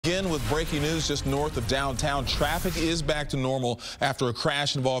Again with breaking news just north of downtown. Traffic is back to normal after a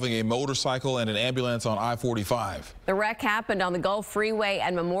crash involving a motorcycle and an ambulance on I-45. The wreck happened on the Gulf Freeway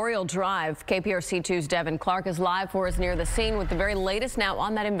and Memorial Drive. KPRC 2's Devin Clark is live for us near the scene with the very latest now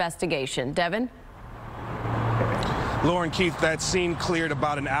on that investigation. Devin? Lauren, Keith, that scene cleared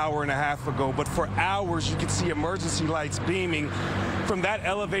about an hour and a half ago, but for hours you could see emergency lights beaming from that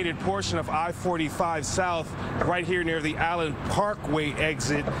elevated portion of I-45 South right here near the Allen Parkway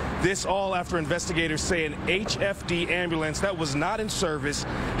exit. This all after investigators say an HFD ambulance that was not in service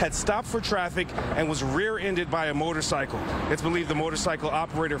had stopped for traffic and was rear-ended by a motorcycle. It's believed the motorcycle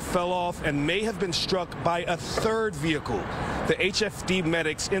operator fell off and may have been struck by a third vehicle. The HFD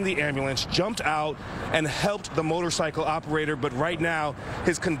medics in the ambulance jumped out and helped the motorcycle operator, but right now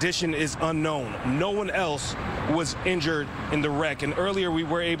his condition is unknown. No one else was injured in the wreck. And earlier we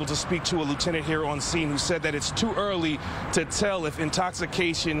were able to speak to a lieutenant here on scene who said that it's too early to tell if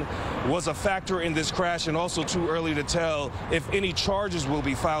intoxication was a factor in this crash, and also too early to tell if any charges will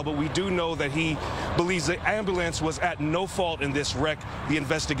be filed. But we do know that he believes the ambulance was at no fault in this wreck. The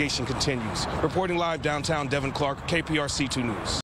investigation continues. Reporting live downtown, Devin Clark, KPRC 2 News.